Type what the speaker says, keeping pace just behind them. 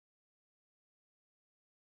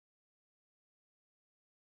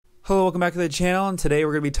Hello, welcome back to the channel, and today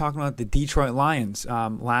we're going to be talking about the Detroit Lions.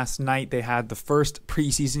 Last night they had the first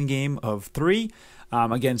preseason game of 3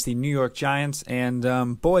 against the New York Giants,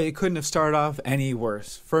 and boy, it couldn't have started off any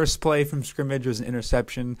worse. First play from scrimmage was an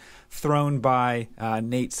interception thrown by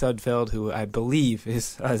Nate Sudfeld, who I believe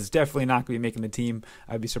is definitely not going to be making the team.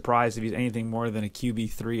 I'd be surprised if he's anything more than a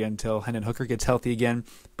QB3 until Hendon Hooker gets healthy again,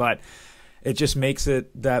 but it just makes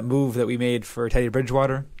it that move that we made for Teddy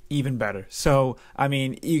Bridgewater even better. So, I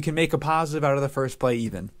mean, you can make a positive out of the first play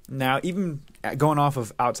even. Now, even going off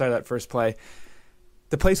of outside of that first play,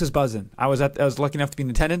 the place was buzzing. I was lucky enough to be in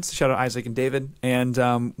attendance. Shout out Isaac and David. And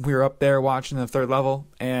we were up there watching the third level,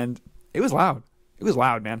 and it was loud. It was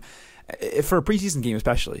loud, man. For a preseason game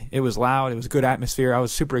especially. It was loud. It was good atmosphere. I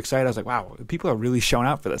was super excited. I was like, wow, people are really showing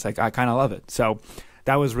out for this. I kind of love it. So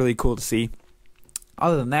that was really cool to see.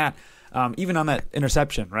 Other than that, even on that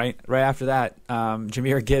interception, right after that,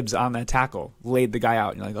 Jahmyr Gibbs on that tackle laid the guy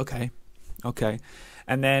out. And you're like, okay.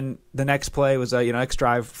 And then the next play was next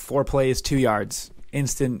drive, 4 plays, 2 yards,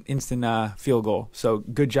 instant field goal. So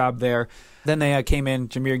good job there. Then they came in.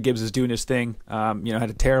 Jahmyr Gibbs is doing his thing. Had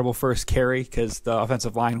a terrible first carry because the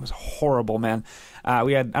offensive line was horrible, man. I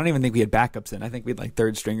don't even think we had backups in. I think we had like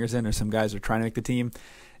third stringers in, or some guys were trying to make the team.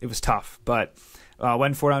 It was tough, but.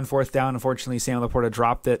 Went for it on fourth down. Unfortunately, Sam Laporta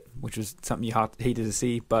dropped it, which was something you hated to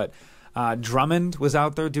see. But Drummond was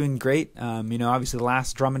out there doing great. Obviously the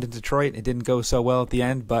last Drummond in Detroit, it didn't go so well at the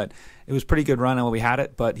end, but it was a pretty good run when we had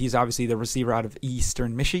it. But he's obviously the receiver out of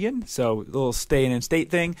Eastern Michigan, so a little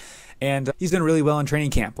stay-in-state thing. And he's done really well in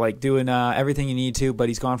training camp, like doing everything you need to. But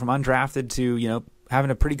he's gone from undrafted to,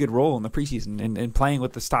 having a pretty good role in the preseason and playing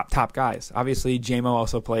with the top guys. Obviously, JMO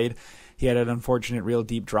also played. He had an unfortunate real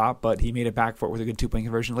deep drop, but he made it back for it with a good 2-point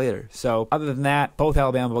conversion later. So other than that, both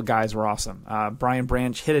Alabama guys were awesome. Brian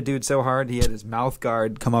Branch hit a dude so hard, he had his mouth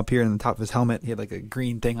guard come up here in the top of his helmet. He had like a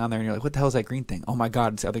green thing on there, and you're like, what the hell is that green thing? Oh my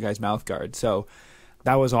God, it's the other guy's mouth guard. So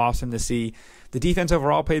that was awesome to see. The defense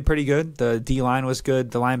overall played pretty good. The D-line was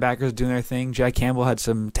good. The linebackers doing their thing. Jack Campbell had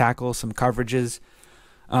some tackles, some coverages.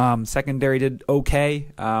 Secondary did okay.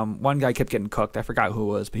 One guy kept getting cooked. I forgot who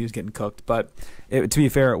it was, but he was getting cooked. But to be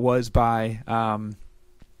fair, it was by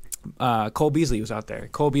Cole Beasley was out there.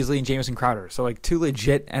 Cole Beasley and Jamison Crowder. So like 2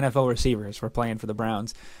 legit NFL receivers were playing for the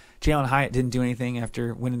Browns. Jalen Hyatt didn't do anything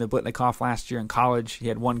after winning the Blitnikoff last year in college. He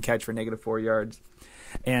had 1 catch for -4 yards.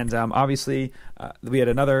 And obviously we had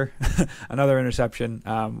another interception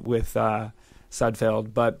with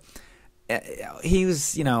Sudfeld, but he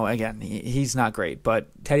was, again, he's not great, but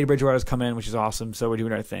Teddy Bridgewater's come in, which is awesome, so we're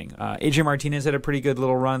doing our thing. Adrian Martinez had a pretty good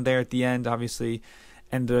little run there at the end, obviously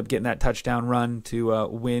ended up getting that touchdown run to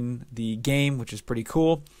win the game, which is pretty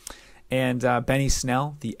cool. And Benny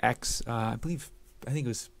Snell, the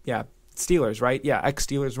Steelers, right? Yeah,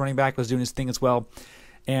 ex-Steelers running back, was doing his thing as well.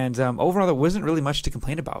 And overall, there wasn't really much to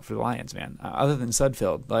complain about for the Lions, man, other than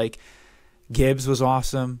Sudfeld. Like, Gibbs was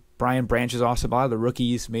awesome. Brian Branch is awesome. A lot of the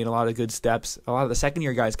rookies made a lot of good steps. A lot of the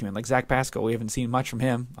second-year guys come in, like Zach Pascal. We haven't seen much from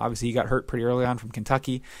him. Obviously, he got hurt pretty early on from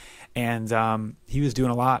Kentucky, and he was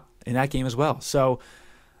doing a lot in that game as well. So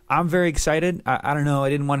I'm very excited. I don't know.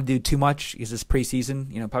 I didn't want to do too much because it's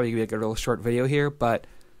preseason. Probably like a real short video here, but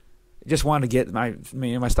just wanted to get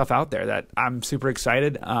my stuff out there that I'm super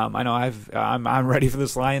excited. I know I'm ready for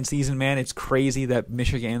this Lions season, man. It's crazy that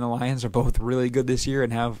Michigan and the Lions are both really good this year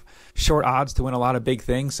and have short odds to win a lot of big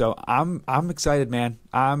things. So I'm excited, man.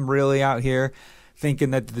 I'm really out here thinking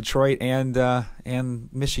that Detroit and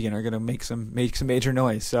Michigan are going to make some major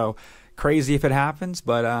noise. So crazy if it happens,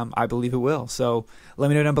 but I believe it will. So let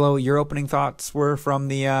me know down below what your opening thoughts were from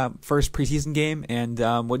the first preseason game, and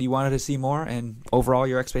what you wanted to see more, and overall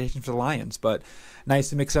your expectations for the Lions. But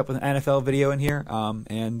nice to mix up with an NFL video in here.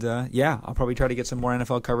 I'll probably try to get some more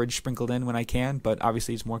NFL coverage sprinkled in when I can, but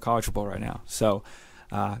obviously it's more college football right now. So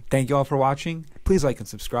thank you all for watching. Please like and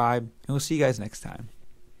subscribe, and we'll see you guys next time.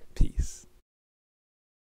 Peace.